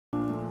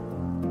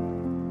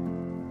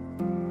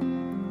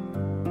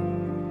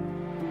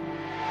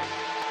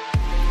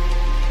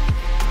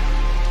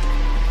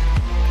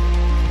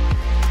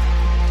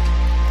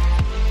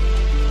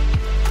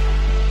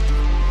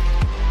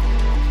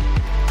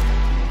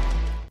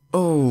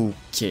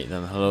Okay,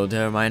 then hello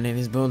there, my name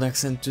is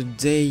Bodax and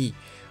today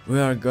we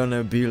are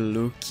gonna be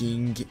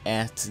looking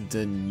at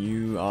the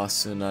new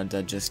Asuna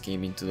that just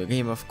came into the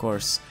game, of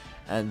course,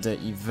 and the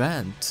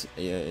event,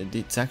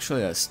 it's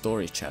actually a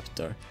story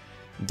chapter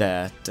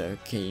that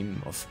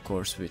came, of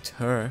course, with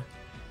her.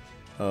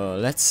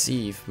 Let's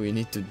see if we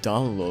need to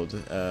download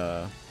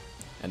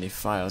any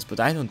files, but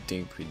I don't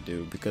think we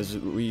do, because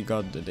we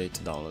got the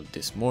data download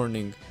this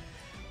morning.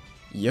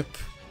 Yep.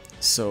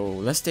 So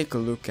let's take a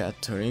look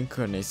at her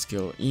incarnate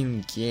skill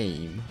in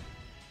game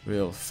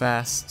real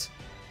fast.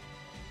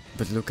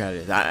 But look at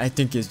it, I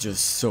think it's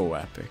just so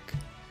epic.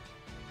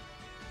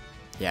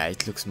 Yeah,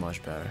 it looks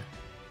much better.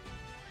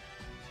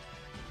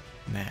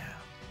 Man,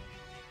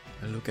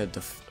 look at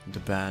the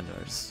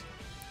banners.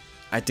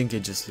 I think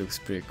it just looks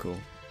pretty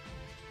cool.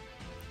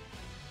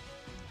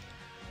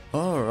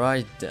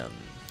 Alright then.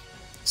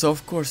 So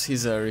of course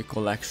he's a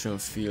recollection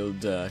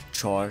field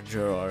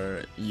charger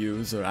or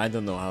user. I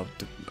don't know how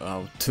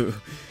to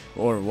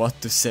or what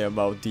to say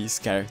about these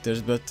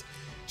characters, but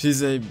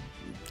she's a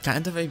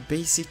kind of a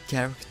basic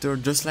character,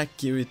 just like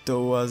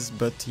Kirito was,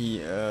 but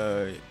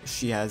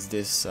she has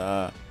this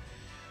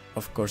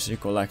of course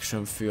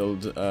recollection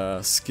field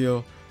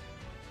skill.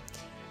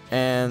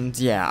 And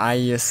yeah,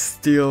 I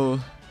still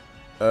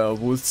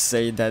would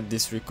say that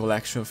this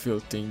recollection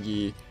field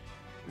thingy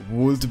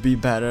would be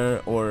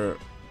better, or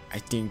I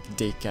think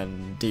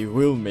they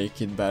will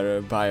make it better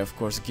by, of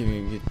course,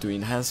 giving it to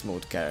enhanced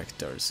mode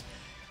characters.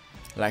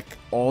 Like,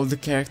 all the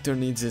character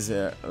needs is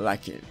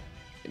like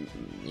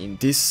in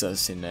this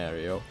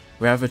scenario,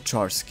 we have a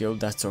charge skill,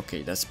 that's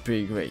okay, that's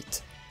pretty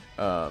great.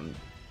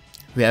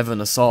 We have an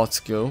assault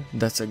skill,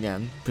 that's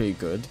again pretty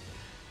good.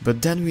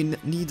 But then we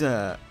need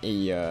a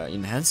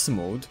enhanced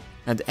mode,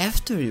 and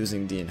after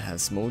using the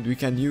enhanced mode, we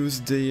can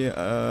use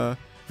the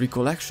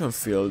recollection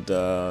field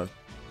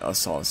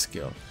assault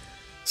skill.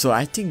 So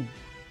I think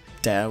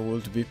that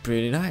would be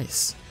pretty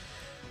nice.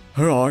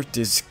 Her art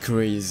is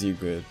crazy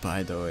good,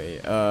 by the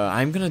way.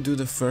 I'm gonna do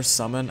the first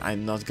summon.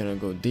 I'm not gonna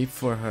go deep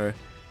for her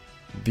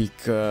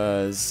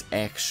because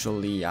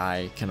actually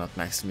I cannot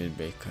max mid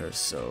break her,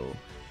 so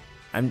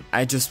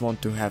I just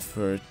want to have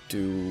her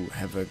to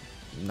have a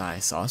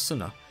nice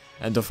Asuna.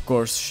 And of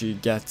course she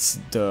gets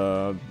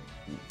the,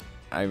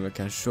 I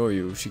can show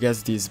you, she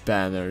gets these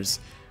banners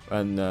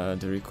when the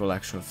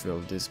recollection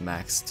field is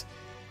maxed,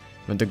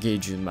 when the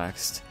gauge is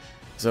maxed.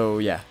 So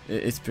yeah,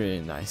 it's pretty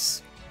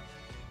nice.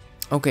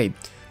 Okay,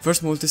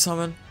 first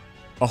multi-summon,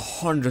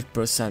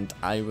 100%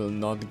 I will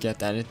not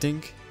get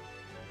anything.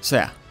 So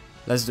yeah,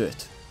 let's do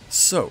it.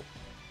 So,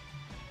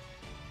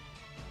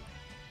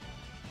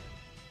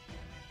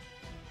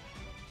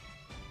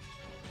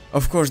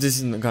 of course this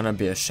is gonna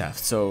be a shaft,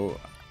 so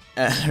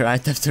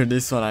right after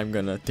this one I'm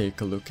gonna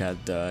take a look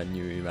at the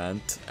new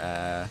event.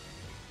 Yeah,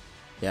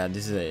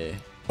 this is a...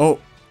 oh,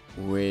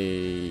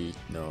 wait,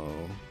 no.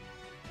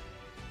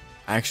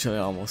 Actually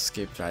almost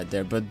skipped right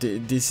there, but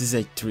this is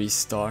a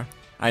 3-star.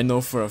 I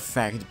know for a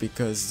fact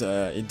because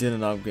it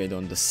didn't upgrade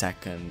on the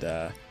second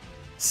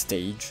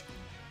stage,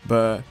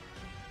 but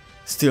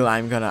still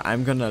I'm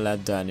gonna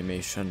let the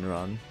animation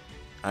run.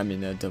 I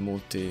mean the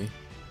multi.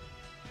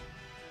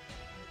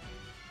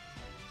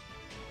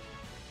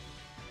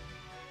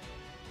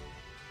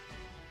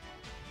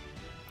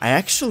 I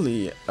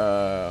actually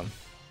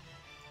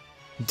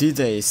did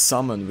a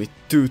summon with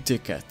 2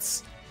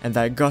 tickets. And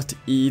I got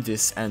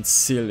Eydis and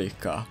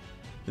Silica,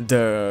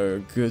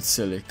 the good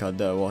Silica,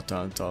 the water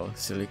elemental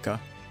Silica,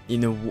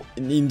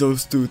 in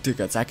those 2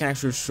 tickets. I can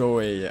actually show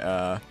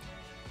a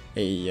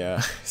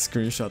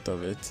screenshot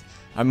of it.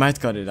 I might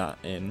cut it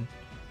in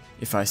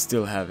if I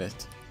still have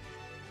it.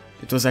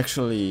 It was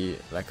actually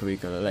like a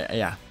week ago. Like,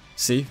 yeah,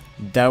 see,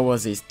 that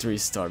was a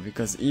 3-star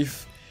because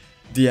if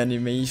the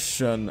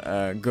animation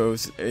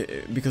goes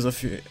because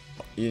of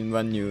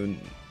when you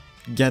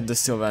get the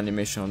silver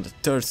animation on the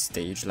 3rd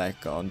stage,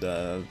 like on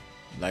the,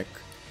 like,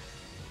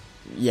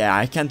 yeah,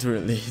 I can't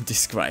really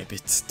describe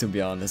it to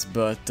be honest,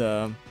 but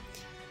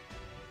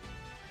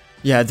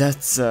yeah,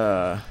 that's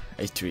a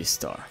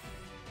 3-star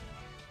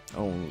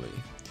only.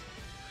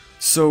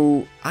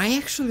 So I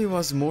actually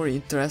was more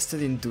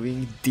interested in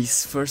doing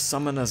this first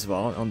summon as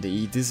well on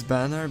the Eydis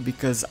banner,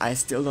 because I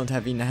still don't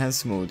have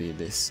enhanced mode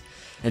Eydis,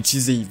 and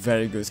she's a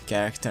very good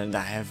character and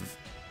I have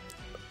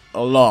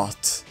a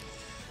lot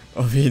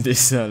of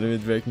Eydis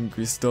limit breaking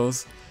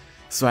crystals,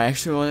 so I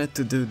actually wanted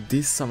to do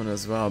this summon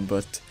as well,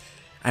 but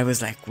I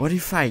was like, what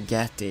if I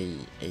get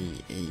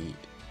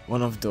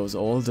one of those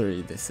older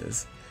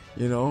Eydises,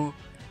 you know?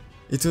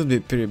 It would be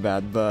pretty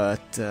bad,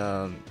 but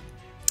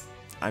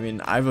I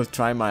mean, I will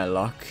try my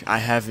luck. I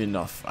have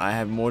enough, I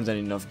have more than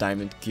enough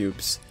diamond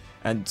cubes,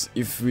 and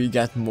if we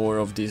get more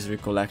of these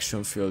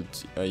recollection field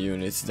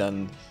units,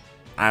 then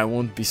I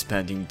won't be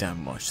spending that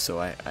much, so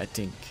I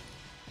think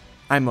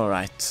I'm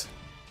alright.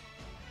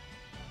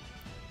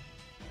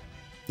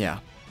 Yeah,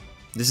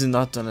 this is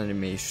not an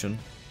animation,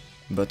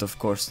 but of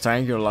course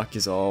trying your luck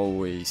is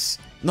always,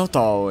 not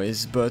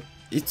always, but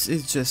it's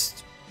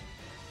just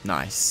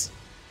nice.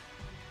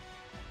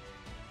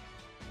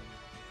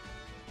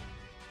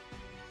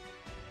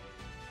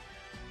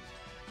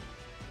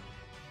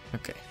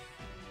 Okay.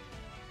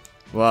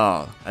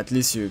 Well, at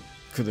least you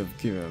could have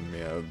given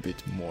me a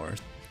bit more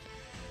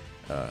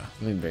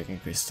wind breaking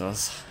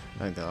crystals,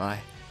 not gonna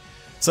lie.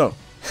 So,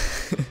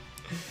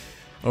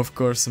 of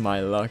course my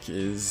luck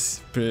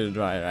is pretty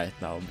dry right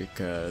now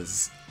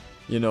because,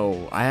 you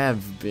know, I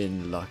have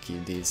been lucky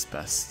these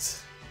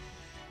past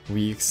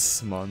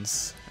weeks,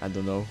 months, I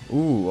don't know.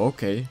 Ooh,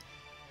 okay.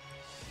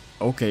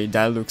 Okay,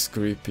 that looks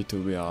creepy to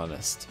be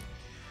honest.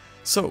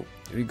 So,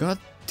 we got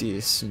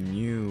this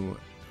new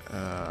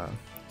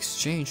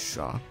exchange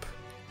shop.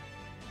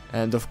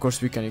 And of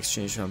course we can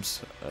exchange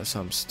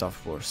some stuff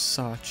for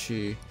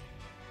Sachi.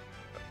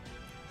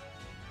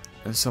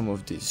 And some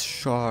of these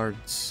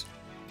shards.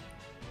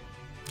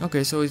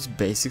 Okay, so it's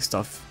basic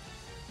stuff.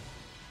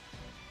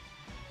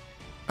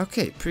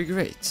 Okay, pretty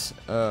great.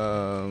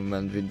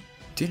 And we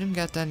didn't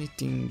get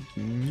anything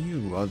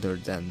new other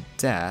than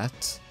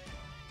that.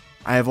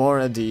 I have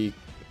already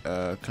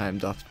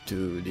climbed up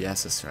to the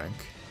SS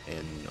rank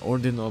in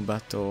Ordinal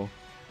Battle.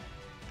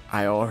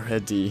 I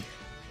already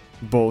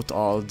bought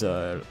all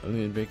the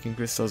wind breaking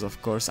crystals,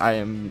 of course. I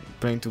am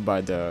planning to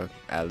buy the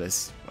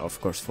Alice,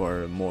 of course,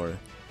 for more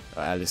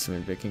Alice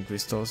wind breaking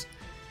crystals.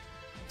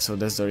 So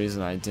that's the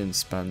reason I didn't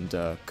spend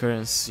the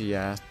currency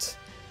yet.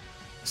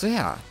 So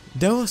yeah,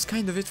 that was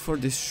kind of it for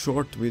this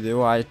short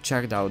video. I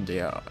checked out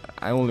the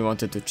I only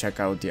wanted to check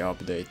out the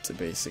update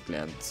basically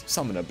and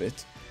summon a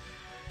bit.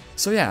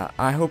 So yeah,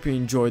 I hope you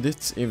enjoyed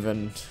it,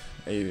 even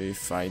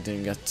if I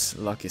didn't get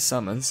lucky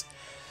summons.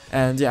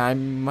 And yeah, I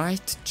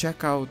might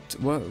check out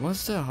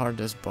what's the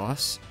hardest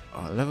boss?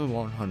 Level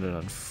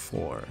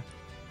 104.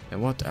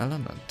 And what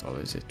elemental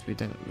is it? We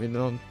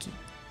don't.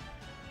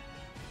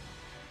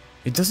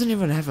 It doesn't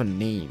even have a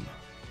name.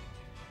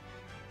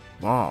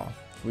 Wow,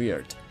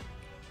 weird.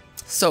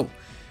 So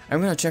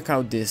I'm gonna check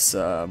out this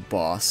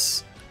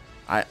boss.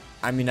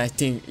 I mean, I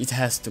think it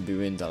has to be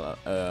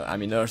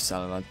Earth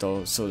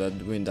Elemental, so that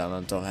Wind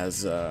Elemental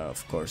has,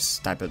 of course,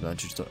 type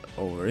advantage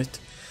over it.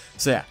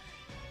 So yeah,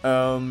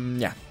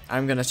 yeah,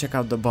 I'm gonna check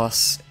out the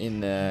boss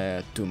in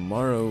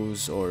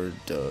tomorrow's or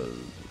the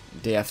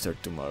day after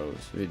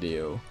tomorrow's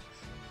video,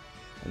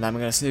 and I'm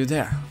gonna see you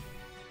there.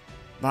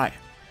 Bye.